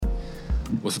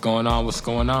What's going on? What's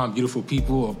going on, beautiful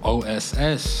people of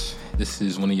OSS? This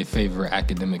is one of your favorite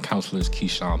academic counselors,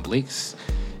 Keyshawn Blakes,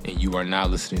 and you are now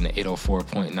listening to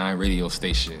 804.9 radio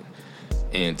station.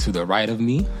 And to the right of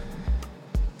me,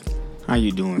 how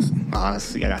you doing? I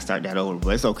gotta start that over,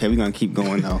 but it's okay. We're gonna keep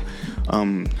going though.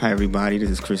 Hi everybody, this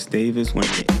is Chris Davis.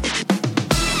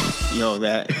 Yo,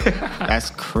 that's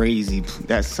crazy.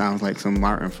 That sounds like some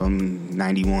Martin from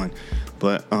 '91.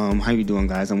 But how you doing,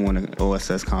 guys? I'm one of the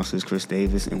OSS counselors, Chris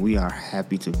Davis, and we are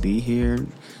happy to be here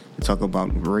to talk about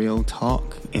real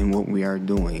talk and what we are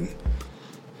doing.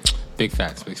 Big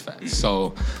facts.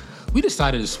 So we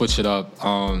decided to switch it up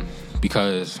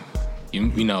because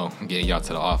we know getting y'all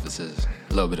to the office is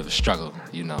a little bit of a struggle,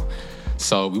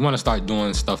 So we want to start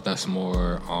doing stuff that's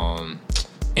more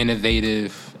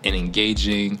innovative and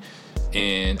engaging.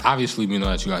 And obviously, we know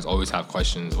that you guys always have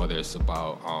questions, whether it's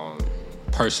about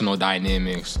personal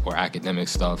dynamics or academic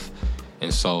stuff.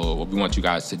 And so what we want you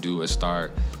guys to do is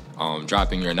start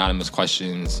dropping your anonymous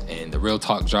questions in the Real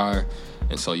Talk jar.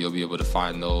 And so you'll be able to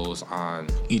find those on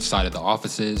each side of the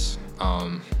offices.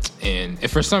 And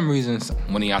if for some reason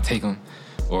one of y'all take them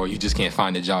or you just can't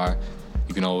find the jar,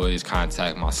 you can always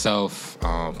contact myself,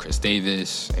 Chris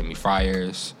Davis, Amy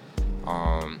Friars.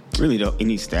 Really though,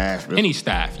 any staff. Really. Any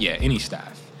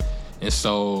staff. And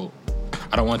so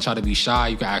I don't want y'all to be shy.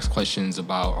 You can ask questions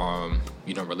about,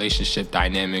 relationship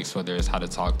dynamics, whether it's how to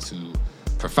talk to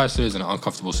professors in an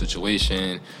uncomfortable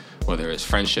situation, whether it's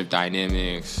friendship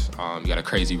dynamics, you got a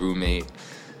crazy roommate,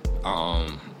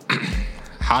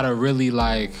 how to really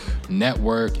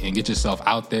network and get yourself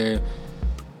out there,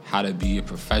 how to be a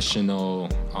professional,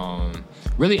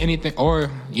 really anything.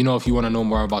 Or, if you want to know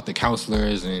more about the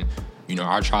counselors and,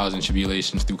 our trials and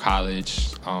tribulations through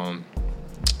college,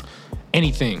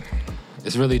 anything.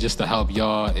 It's really just to help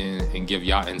y'all and give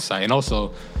y'all insight. And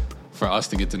also for us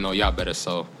to get to know y'all better.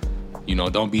 So,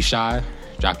 don't be shy.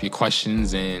 Drop your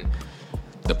questions. And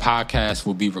the podcast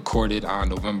will be recorded on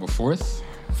November 4th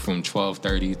from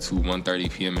 12:30 to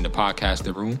 1:30 p.m. in the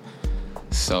podcaster room.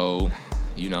 So,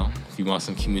 if you want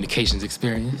some communications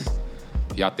experience,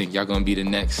 if y'all think y'all going to be the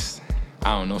next,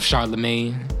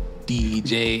 Charlemagne,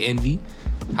 DJ Envy,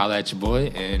 holla at your boy,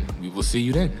 and we will see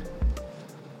you then.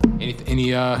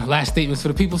 Any last statements for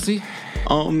the people, see?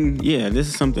 Yeah, this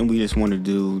is something we just want to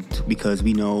do because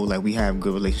we know, we have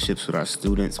good relationships with our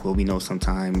students, but we know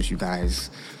sometimes you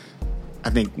guys, I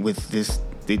think with this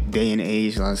day and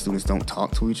age, a lot of students don't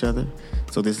talk to each other.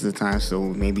 So this is the time, so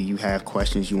maybe you have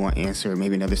questions you want answered,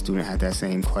 maybe another student had that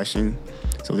same question.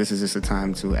 So this is just a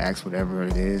time to ask whatever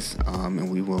it is,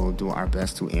 and we will do our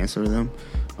best to answer them.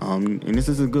 And this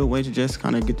is a good way to just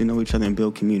kind of get to know each other and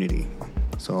build community.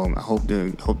 So I hope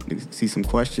to see some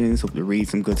questions, hope to read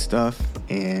some good stuff,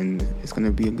 and it's gonna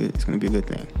be a good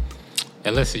thing.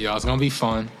 And listen, y'all, it's gonna be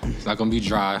fun. It's not gonna be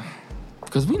dry,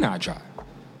 because we not dry.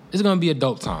 It's gonna be a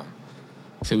dope time.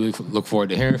 So we look forward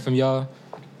to hearing from y'all.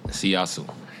 See y'all soon.